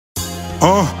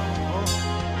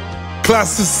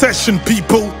Clazz session,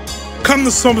 people. Come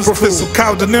to Summer's Professor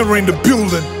Denero in the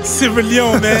building. Sierra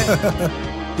Leone,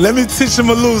 man. Let me teach him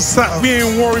a little something. We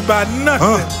ain't worried about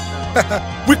nothing.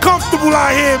 We comfortable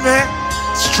out here, man.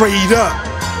 Straight up.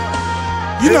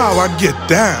 You know how I get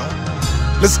down.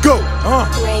 Let's go.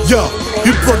 Yo,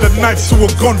 you brought a knife to a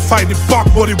gunfight. It bark,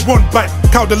 but it won't bite.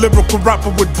 Cow the lyrical rapper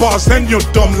with bars and your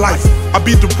dumb life. I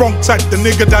be the wrong type, the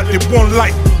nigga that they won't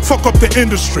like. Fuck up the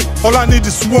industry. All I need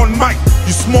is one mic.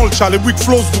 You small Charlie, weak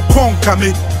flows will conquer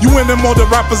me. You and them other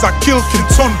rappers I kill can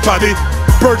turn body.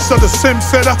 Birds of the same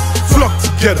feather, flock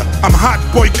together. I'm hot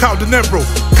boy Cow Denero,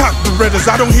 cock the redders.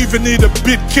 I don't even need a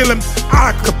beat, kill him a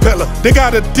cappella. They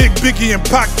gotta dig Biggie and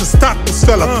Pac to start this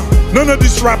fella. None of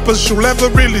these rappers should ever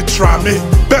really try me.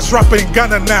 Best rapper in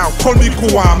Ghana now, call me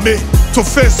Kwame. To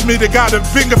face me, they gotta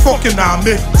bring a fucking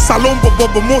army. Salombo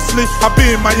Bobo mostly, I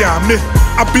be in Miami.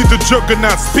 I be the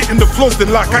juggernaut, spitting the flows they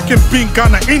like. I can be in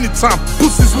Ghana anytime,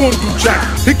 pussies won't do jack.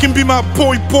 He can be my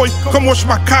boy, come watch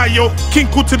my Kayo. King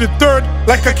Kuti the third,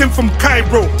 like I came from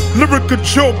Cairo. Lyrical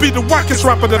Joe, be the wackest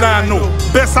rapper that I know.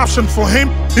 Best option for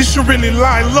him, he should really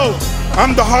lie low.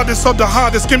 I'm the hardest of the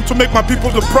hardest, came to make my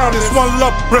people the proudest. One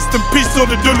love, rest in peace till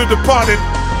the dearly departed.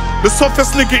 The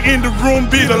softest nigga in the room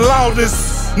be the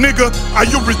loudest. Nigga, are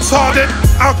you retarded?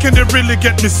 How can they really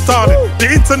get me started? The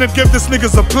internet gave these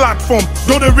niggas a platform,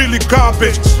 though they really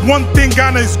garbage. One thing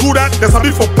Ghana is good at, that's a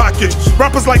bit for package.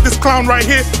 Rappers like this clown right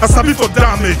here, that's a bit for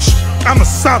damage. I'm a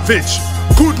savage.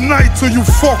 Good night to you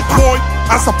fuck boy,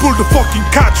 as I pull the fucking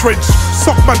cartridge.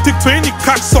 Suck my dick to any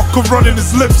cocksucker running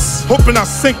his lips. Hoping I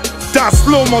sink, die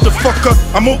slow motherfucker.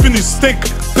 I'm hoping you stink.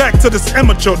 Back to this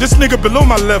amateur, this nigga below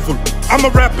my level. I'm a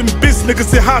rapping biz, nigga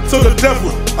say hi to the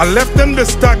devil. I left them the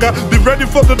stagger, be ready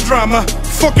for the drama.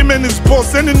 Fuck him and his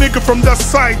boss, any nigga from that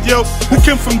side, yo, who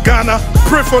came from Ghana.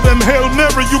 Pray for them Hail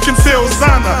Mary, you can say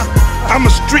Hosanna. I'm a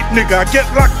street nigga, I get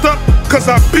locked up cause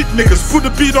I beat niggas. Put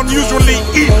the beat on, usually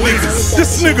eat niggas.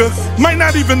 This nigga might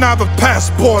not even have a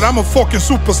passport. I'm a fucking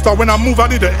superstar, when I move I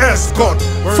need an escort.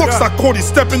 Fuck Sarkodie,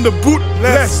 step in the boot,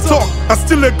 let's talk. I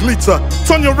still a glitter.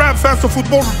 Turn your rap fans to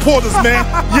football reporters, man.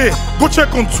 Yeah, go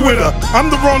check on Twitter. I'm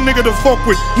the wrong nigga to fuck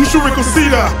with, you should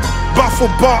reconsider. Bar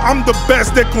for bar, I'm the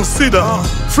best they consider.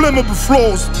 Flammable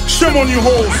flows, shame on you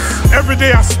hoes. Every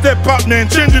day I step out, man,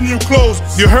 changing new clothes.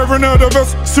 You heard of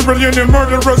us, Sierra Leone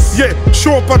murderers. Yeah,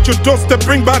 show up at your doorstep,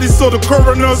 bring bodies to the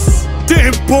coroners.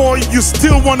 Damn boy, you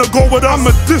still wanna go with us?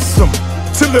 I'ma diss them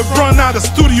till they run out of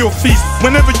studio fees.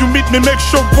 Whenever you meet me, make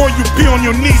sure boy you be on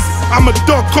your knees. I'm a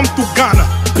dog, come to Ghana,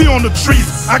 be on the trees.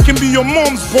 I can be your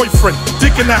mom's boyfriend,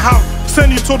 dick in the house.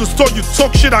 Send you to the store, you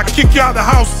talk shit, I kick you out the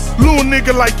house. Little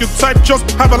nigga like your type, just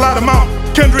have a lot of mouth.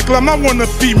 Kendrick Lamar wanna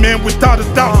be, man, without a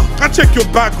doubt. I check your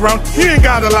background, he ain't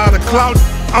got a lot of clout.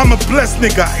 I'm a blessed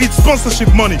nigga, I eat sponsorship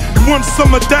money. You want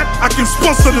some of that? I can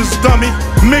sponsor this dummy.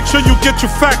 Make sure you get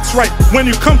your facts right when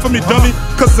you come for me, dummy.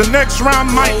 Cause the next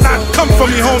round might not come for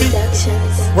me, homie.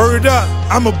 Word up,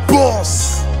 I'm a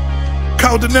boss.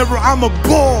 Cow Denero, I'm a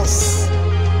boss.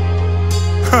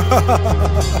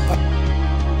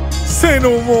 Say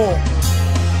no more.